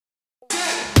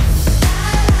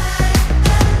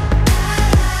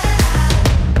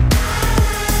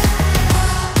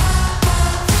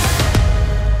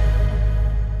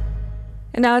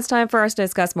And now it's time for us to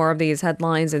discuss more of these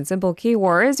headlines and simple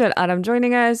keywords with Adam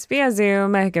joining us via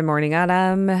Zoom. Good morning,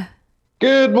 Adam.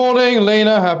 Good morning,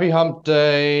 Lena. Happy hump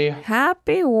day.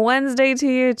 Happy Wednesday to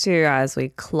you too as we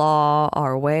claw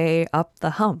our way up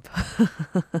the hump.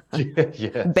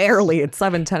 Yes. Barely, it's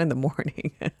 7:10 in the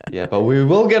morning. Yeah, but we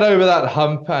will get over that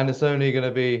hump, and it's only going to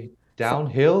be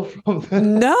downhill from there.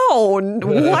 No,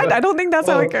 what? I don't think that's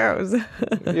how it Well, goes.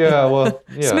 yeah, well,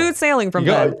 yeah. Smooth sailing You from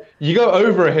go then. you go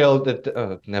over a hill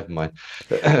that never mind.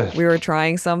 We were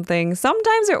trying something.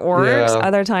 Sometimes it works, Yeah,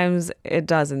 other times it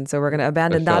doesn't. So we're going to I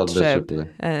abandon that failed ship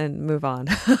miserably. and move on.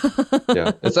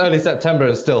 Yeah, it's early September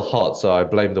and still hot, so I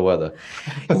blame the weather.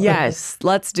 Yes,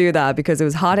 let's do that because it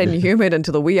was hot and humid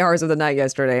until the wee hours of the night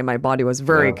yesterday. My body was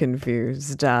very Yeah.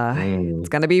 confused. It's Mm,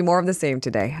 going to be more of the same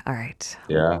today. All right.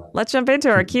 yeah. Let's jump into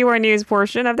our keyword news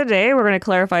portion of the day. We're going to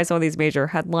clarify some of these major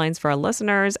headlines for our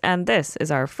listeners, and this is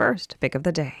our first pick of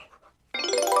the day.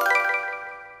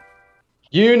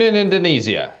 Yoon in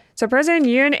Indonesia. So President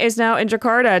Yoon is now in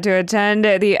Jakarta to attend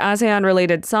the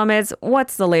ASEAN-related summits.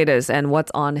 What's the latest and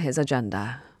what's on his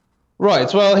agenda?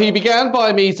 Right. Well, he began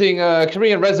by meeting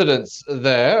Korean residents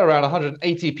there. Around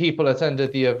 180 people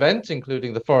attended the event,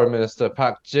 including the Foreign Minister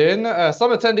Park Jin.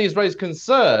 Some attendees raised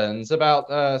concerns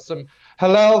about some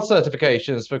halal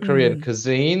certifications for Korean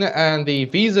cuisine and the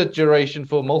visa duration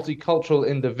for multicultural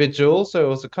individuals. So it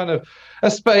was a kind of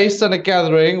a space and a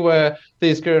gathering where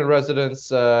these Korean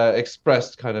residents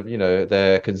expressed kind of,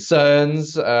 their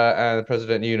concerns, and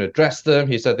President Yoon addressed them.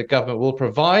 He said the government will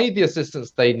provide the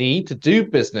assistance they need to do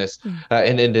business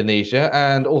in Indonesia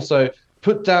and also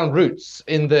put down roots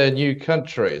in their new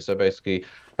country. So basically,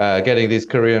 getting these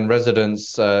Korean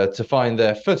residents to find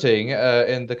their footing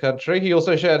in the country. He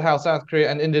also shared how South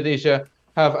Korea and Indonesia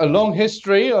have a long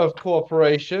history of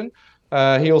cooperation.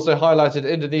 He also highlighted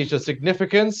Indonesia's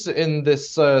significance in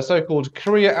this so-called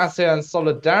Korea ASEAN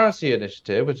Solidarity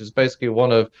Initiative, which is basically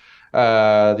one of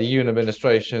the Yoon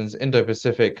administration's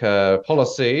Indo-Pacific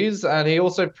policies. And he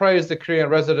also praised the Korean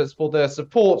residents for their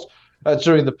support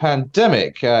during the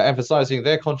pandemic, emphasizing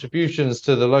their contributions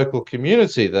to the local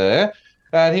community there.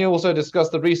 And he also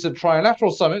discussed the recent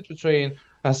trilateral summit between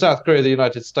South Korea, the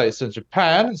United States, and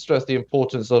Japan, and stressed the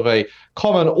importance of a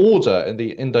common order in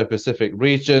the Indo-Pacific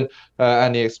region.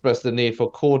 And he expressed the need for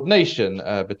coordination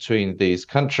between these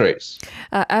countries.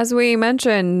 As we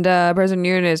mentioned, President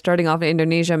Yoon is starting off in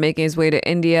Indonesia, making his way to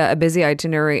India, a busy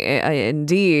itinerary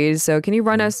indeed. So can you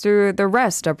run us through the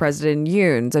rest of President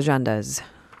Yoon's agendas?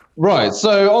 Right.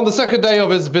 So on the second day of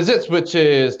his visit, which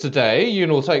is today, Yoon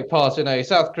will take part in a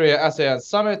South Korea ASEAN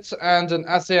summit and an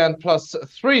ASEAN Plus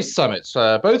 3 summit,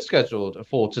 both scheduled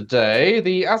for today.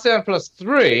 The ASEAN Plus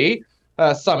 3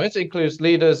 summit includes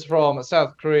leaders from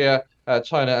South Korea,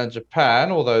 China and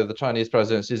Japan, although the Chinese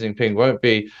President Xi Jinping won't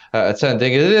be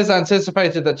attending. It is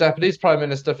anticipated that Japanese Prime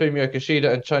Minister Fumio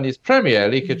Kishida and Chinese Premier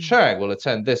Li Keqiang will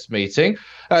attend this meeting.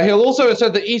 He'll also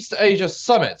attend the East Asia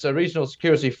Summit, a regional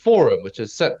security forum, which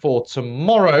is set for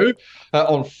tomorrow.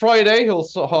 On Friday, he'll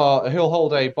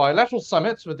hold a bilateral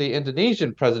summit with the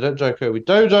Indonesian President Joko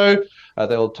Widodo.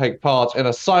 They'll take part in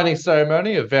a signing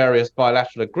ceremony of various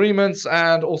bilateral agreements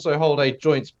and also hold a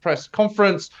joint press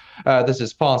conference. This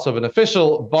is part of an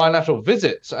official bilateral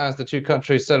visit as the two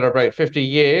countries celebrate 50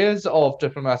 years of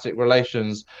diplomatic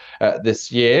relations this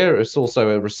year. It's also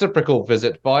a reciprocal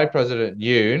visit by President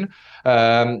Yoon,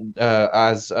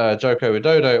 as Joko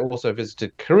Widodo also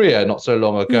visited Korea not so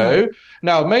long ago.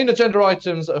 Now, main agenda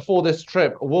items for this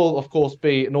trip will, of course,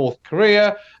 be North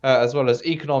Korea, as well as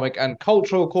economic and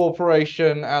cultural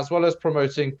cooperation, as well as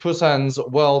promoting Busan's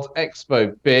World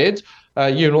Expo bid.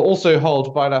 Yoon will also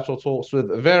hold bilateral talks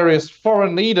with various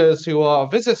foreign leaders who are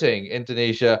visiting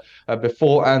Indonesia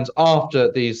before and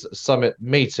after these summit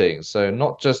meetings. So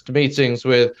not just meetings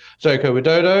with Joko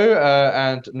Widodo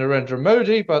and Narendra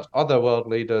Modi, but other world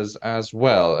leaders as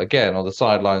well, again, on the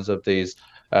sidelines of these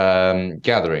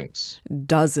gatherings.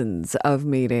 Dozens of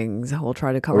meetings. We'll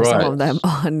try to cover some of Right. them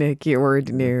on the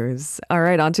Keyword News. All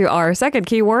right, on to our second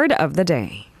keyword of the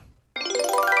day.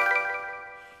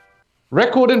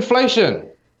 Record inflation.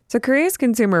 So Korea's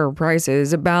consumer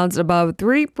prices bounced above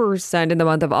 3% in the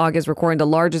month of August, recording the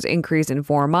largest increase in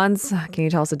 4 months. Can you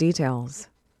tell us the details?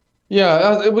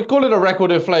 Yeah, we call it a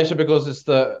record inflation because it's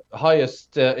the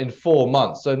highest in 4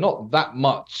 months. So not that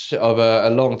much of a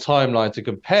long timeline to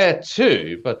compare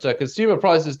to, but consumer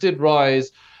prices did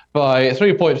rise by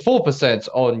 3.4%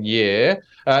 on year.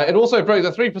 It also broke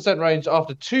the 3% range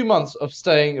after 2 months of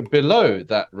staying below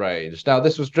that range. Now,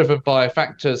 this was driven by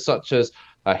factors such as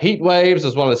heat waves,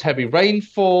 as well as heavy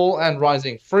rainfall and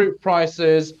rising fruit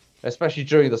prices, especially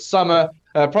during the summer.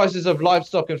 Prices of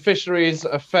livestock and fisheries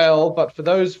fell, but for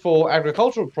those for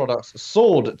agricultural products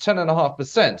soared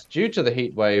 10.5% due to the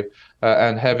heat wave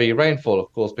and heavy rainfall,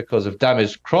 of course, because of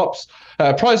damaged crops.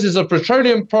 Prices of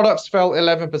petroleum products fell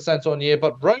 11% on year,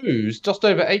 but rose just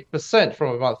over 8%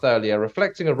 from a month earlier,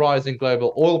 reflecting a rise in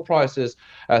global oil prices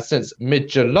since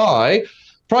mid-July.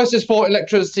 Prices for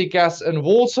electricity, gas, and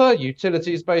water,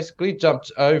 utilities basically,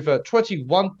 jumped over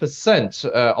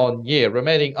 21% on year,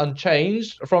 remaining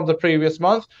unchanged from the previous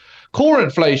month. Core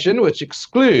inflation, which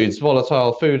excludes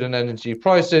volatile food and energy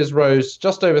prices, rose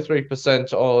just over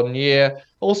 3% on year,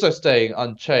 also staying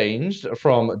unchanged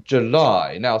from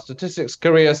July. Now, Statistics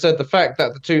Korea said the fact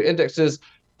that the two indexes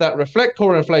that reflect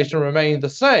core inflation remain the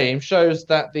same shows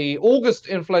that the August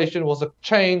inflation was a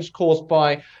change caused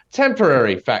by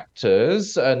temporary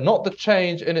factors, not the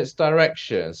change in its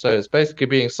direction. So it's basically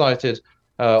being cited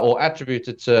or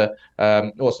attributed to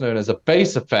what's known as a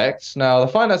base effect. Now,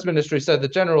 the finance ministry said the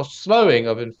general slowing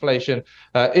of inflation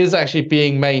is actually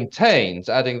being maintained,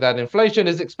 adding that inflation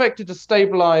is expected to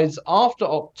stabilize after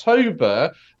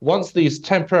October once these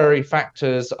temporary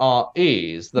factors are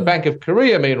eased. The Bank of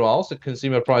Korea, meanwhile, said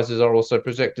consumer prices are also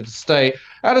projected to stay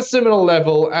at a similar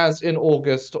level as in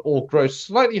August or grow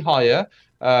slightly higher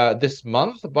this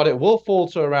month, but it will fall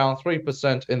to around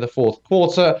 3% in the fourth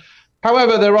quarter.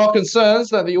 However, there are concerns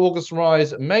that the August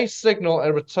rise may signal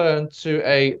a return to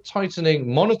a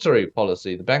tightening monetary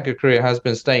policy. The Bank of Korea has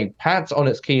been staying pat on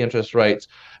its key interest rate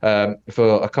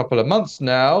for a couple of months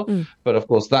now, but of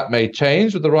course that may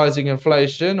change with the rising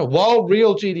inflation. While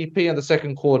real GDP in the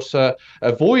second quarter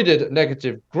avoided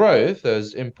negative growth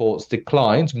as imports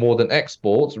declined more than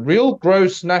exports, real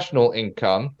gross national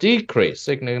income decreased,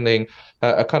 signaling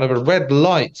a kind of a red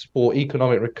light for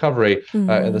economic recovery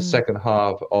in the second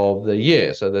half of the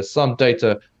year. So there's some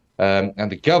data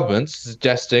and the government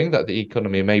suggesting that the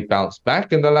economy may bounce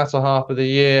back in the latter half of the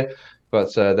year,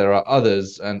 but there are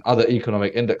others and other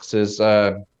economic indexes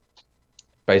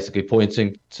basically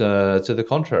pointing to the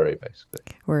contrary,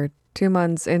 basically. We're 2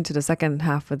 months into the second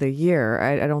half of the year.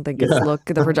 I don't think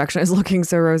the projection is looking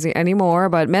so rosy anymore,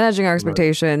 but managing our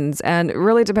expectations and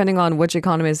really depending on which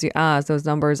economist you ask, those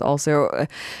numbers also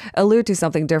allude to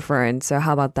something different. So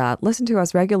how about that? Listen to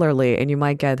us regularly and you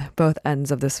might get both ends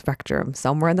of the spectrum.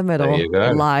 Somewhere in the middle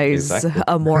lies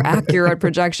a more accurate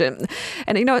projection.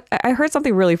 And I heard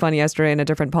something really funny yesterday in a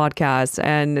different podcast,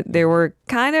 and they were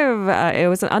kind of, it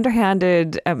was an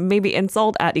underhanded, maybe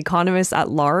insult at economists at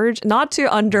large, not to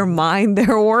undermine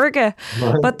their work,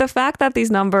 but the fact that these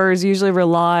numbers usually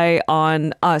rely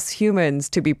on us humans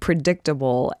to be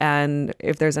predictable. And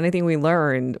if there's anything we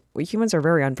learned, we humans are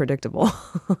very unpredictable.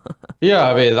 Yeah,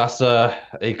 I mean, that's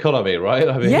economy, right?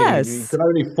 I mean, yes. you can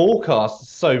only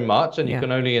forecast so much and you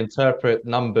can only interpret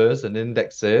numbers and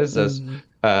indexes as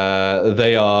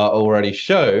they are already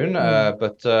shown.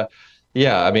 But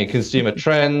yeah, I mean, consumer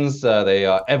trends, they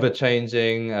are ever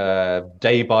changing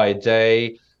day by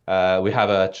day. We have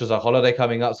a Chuseok holiday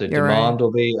coming up, so demand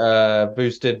will be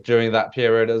boosted during that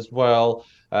period as well.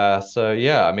 So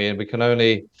yeah, I mean, we can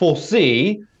only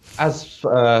foresee as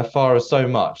far as so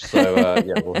much. So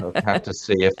yeah, we'll have to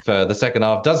see if the second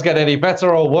half does get any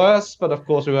better or worse. But of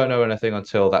course, we won't know anything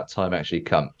until that time actually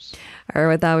comes. All right,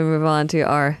 with that, we move on to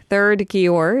our third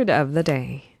keyword of the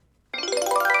day.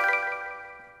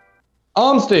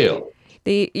 Arms deal.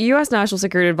 The U.S. National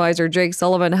Security Advisor Jake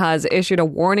Sullivan has issued a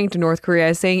warning to North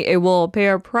Korea, saying it will pay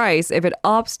a price if it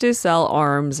opts to sell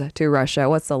arms to Russia.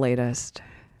 What's the latest?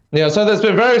 Yeah, so there's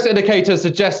been various indicators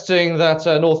suggesting that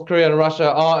North Korea and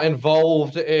Russia are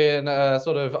involved in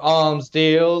sort of arms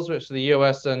deals, which the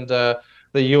US and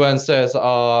the UN says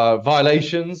are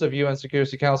violations of UN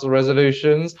Security Council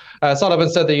resolutions. Sullivan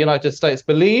said the United States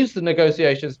believes the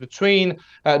negotiations between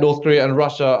North Korea and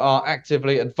Russia are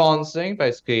actively advancing,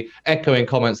 basically echoing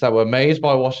comments that were made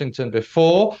by Washington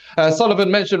before. Sullivan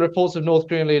mentioned reports of North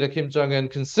Korean leader Kim Jong-un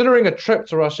considering a trip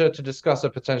to Russia to discuss a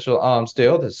potential arms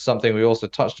deal. This is something we also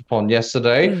touched upon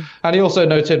yesterday. And he also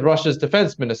noted Russia's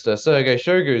defense minister, Sergei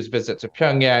Shoigu's visit to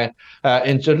Pyongyang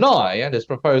in July and his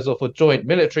proposal for joint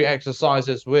military exercises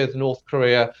with North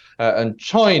Korea and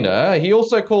China. He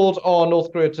also called on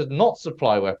North Korea to not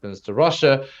supply weapons to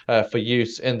Russia for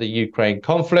use in the Ukraine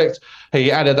conflict.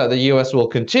 He added that the US will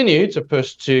continue to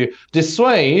push to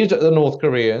dissuade the North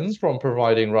Koreans from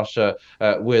providing Russia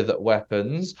with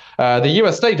weapons. The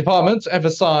US State Department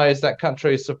emphasized that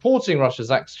countries supporting Russia's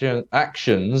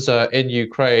actions in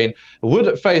Ukraine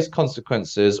would face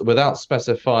consequences without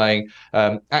specifying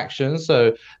actions.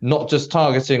 So not just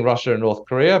targeting Russia and North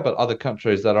Korea, but other countries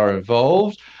countries that are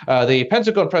involved. The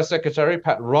Pentagon press secretary,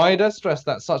 Pat Ryder, stressed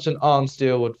that such an arms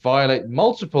deal would violate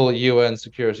multiple UN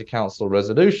Security Council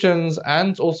resolutions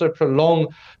and also prolong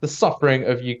the suffering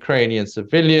of Ukrainian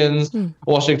civilians.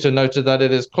 Washington noted that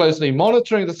it is closely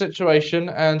monitoring the situation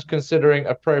and considering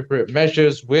appropriate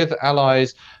measures with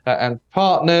allies and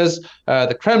partners.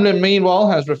 The Kremlin, meanwhile,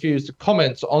 has refused to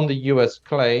comment on the US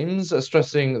claims,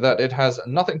 stressing that it has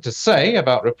nothing to say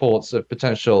about reports of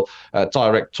potential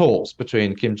direct talks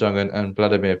between Kim Jong-un and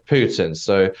Vladimir Putin.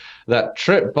 So that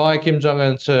trip by Kim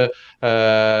Jong-un to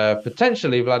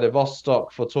potentially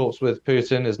Vladivostok for talks with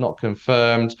Putin is not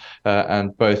confirmed,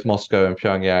 and both Moscow and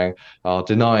Pyongyang are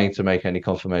denying to make any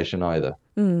confirmation either.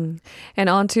 And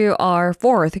on to our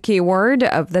fourth keyword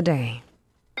of the day.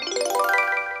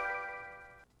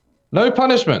 No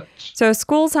punishment. So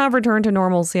schools have returned to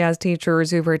normalcy as teachers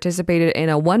who participated in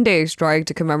a one-day strike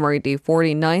to commemorate the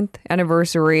 49th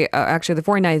anniversary, actually the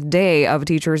 49th day of a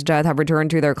teacher's death, have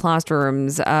returned to their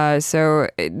classrooms. So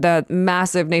that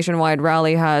massive nationwide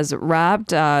rally has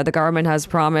wrapped. The government has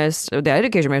promised, the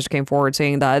education minister came forward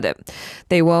saying that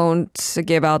they won't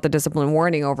give out the discipline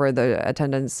warning over the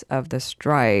attendance of the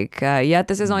strike. Yet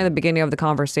this is only the beginning of the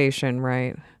conversation,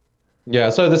 right?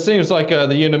 Yeah, so this seems like the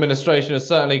Yoon administration is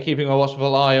certainly keeping a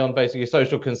watchful eye on basically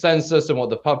social consensus and what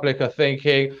the public are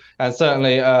thinking. And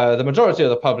certainly the majority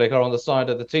of the public are on the side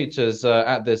of the teachers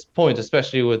at this point,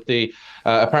 especially with the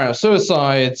apparent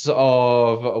suicides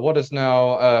of what is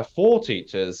now 4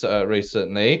 teachers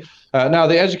recently. Now,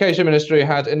 the Education Ministry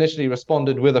had initially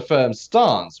responded with a firm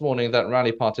stance, warning that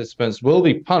rally participants will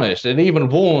be punished, and even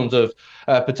warned of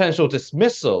potential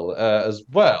dismissal as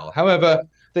well. However,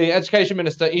 the Education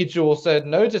Minister, Lee said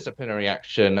no disciplinary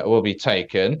action will be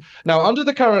taken. Now, under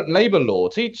the current labour law,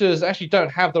 teachers actually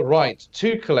don't have the right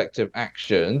to collective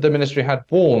action. The ministry had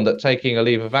warned that taking a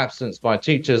leave of absence by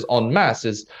teachers en masse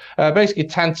is basically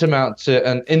tantamount to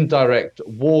an indirect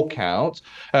walkout.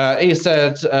 He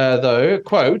said, though,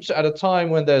 quote, at a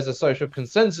time when there's a social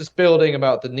consensus building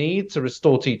about the need to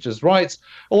restore teachers' rights,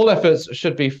 all efforts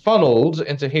should be funneled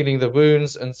into healing the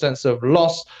wounds and sense of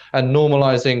loss and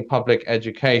normalising public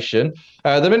education.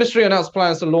 The ministry announced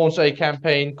plans to launch a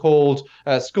campaign called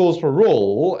Schools for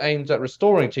All, aimed at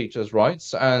restoring teachers'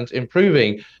 rights and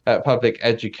improving public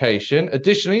education.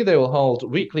 Additionally, they will hold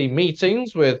weekly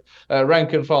meetings with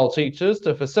rank and file teachers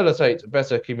to facilitate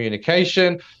better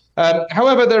communication.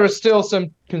 However, there are still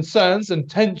some concerns and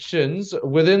tensions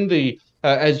within the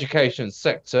education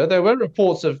sector. There were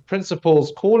reports of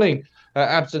principals calling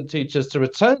absent teachers to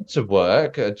return to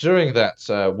work during that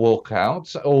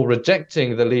walkout, or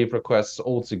rejecting the leave requests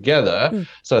altogether.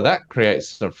 So that creates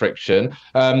some friction.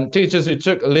 Teachers who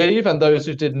took leave and those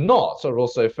who did not are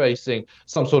also facing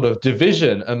some sort of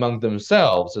division among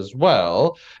themselves as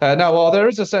well. Now, while there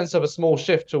is a sense of a small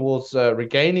shift towards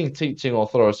regaining teaching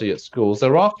authority at schools,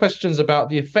 there are questions about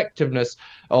the effectiveness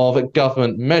of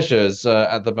government measures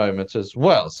at the moment as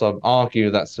well. Some argue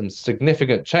that some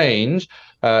significant change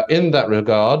in that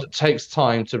regard takes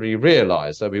time to be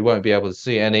realized, so we won't be able to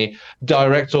see any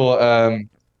direct or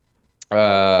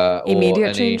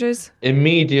immediate changes.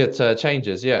 Immediate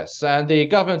changes, yes. And the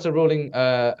government are ruling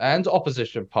and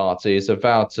opposition parties have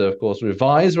vowed to, of course,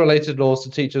 revise related laws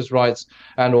to teachers' rights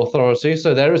and authority.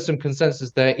 So there is some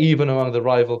consensus there, even among the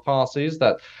rival parties,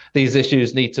 that these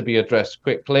issues need to be addressed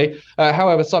quickly.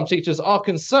 However, some teachers are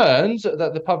concerned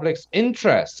that the public's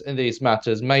interest in these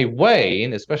matters may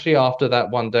wane, especially after that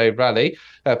one-day rally,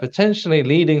 potentially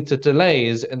leading to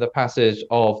delays in the passage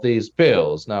of these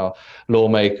bills. Now,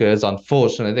 lawmakers,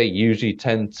 unfortunately, they usually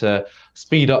tend to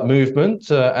speed up movement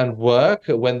and work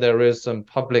when there is some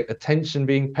public attention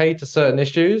being paid to certain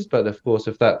issues. But of course,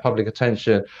 if that public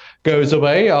attention goes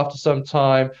away after some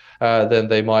time, then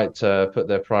they might put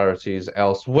their priorities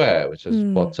elsewhere, which is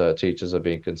what teachers are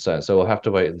being concerned. So we'll have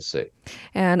to wait and see.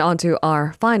 And on to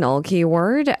our final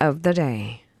keyword of the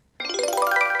day.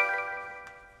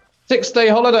 6-day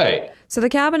holiday. So the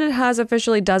cabinet has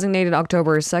officially designated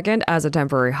October 2nd as a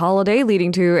temporary holiday,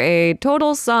 leading to a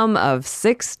total sum of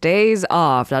 6 days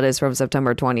off. That is from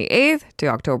September 28th to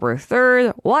October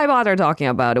 3rd. Why bother talking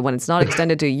about it when it's not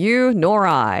extended to you nor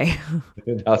I?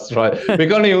 That's right. We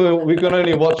can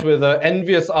only watch with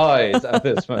envious eyes at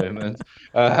this moment,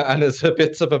 and it's a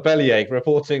bit of a bellyache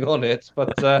reporting on it.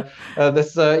 But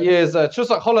this year's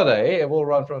Chuseok holiday, it will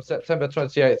run from September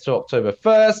 28th to October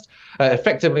 1st,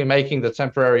 effectively making the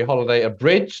temporary holiday a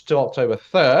bridge to October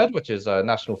 3rd, which is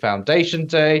National Foundation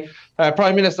Day.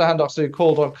 Prime Minister Han Duck-soo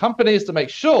called on companies to make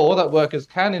sure that workers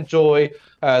can enjoy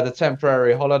the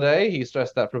temporary holiday. He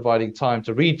stressed that providing time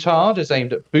to recharge is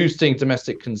aimed at boosting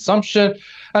domestic consumption.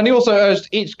 And he also urged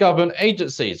each government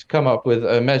agency to come up with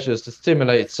measures to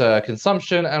stimulate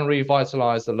consumption and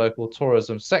revitalize the local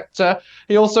tourism sector.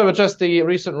 He also addressed the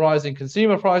recent rise in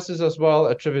consumer prices as well,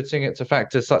 attributing it to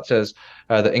factors such as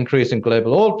the increase in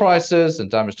global oil prices and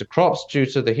damage to crops due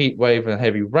to the heat wave and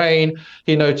heavy rain.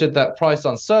 He noted that price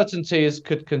uncertainties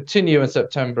could continue in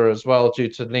September as well due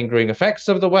to lingering effects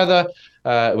of the weather.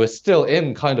 We're still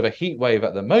in kind of a heat wave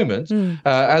at the moment,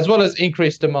 as well as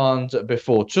increased demand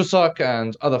before Chuseok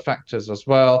and other factors as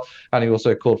well. And he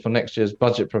also called for next year's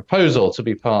budget proposal to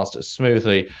be passed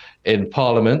smoothly in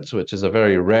Parliament, which is a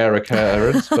very rare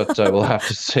occurrence, but we'll have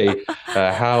to see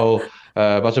how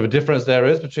much of a difference there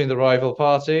is between the rival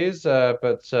parties.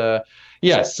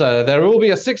 Yes, there will be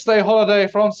a 6-day holiday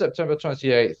from September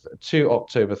 28th to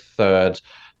October 3rd.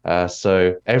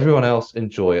 So everyone else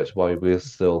enjoy it while we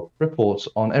still report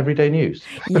on everyday news.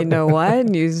 You know what?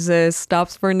 News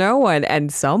stops for no one,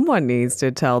 and someone needs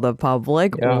to tell the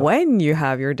public when you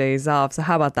have your days off. So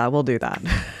how about that? We'll do that.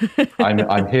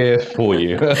 I'm here for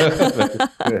you.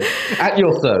 At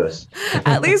your service.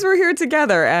 At least we're here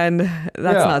together, and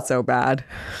that's not so bad.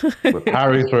 We're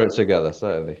powering through it together,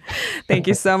 certainly. Thank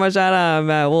you so much, Adam.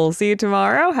 We'll see you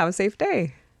tomorrow. Have a safe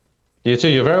day. You too.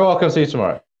 You're very welcome. See you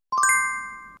tomorrow.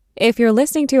 If you're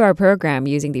listening to our program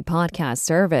using the podcast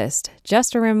service,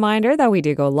 just a reminder that we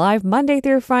do go live Monday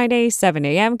through Friday, 7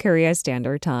 a.m. Korea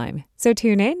Standard Time. So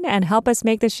tune in and help us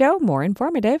make the show more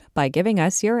informative by giving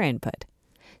us your input.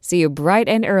 See you bright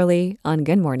and early on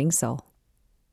Good Morning Seoul.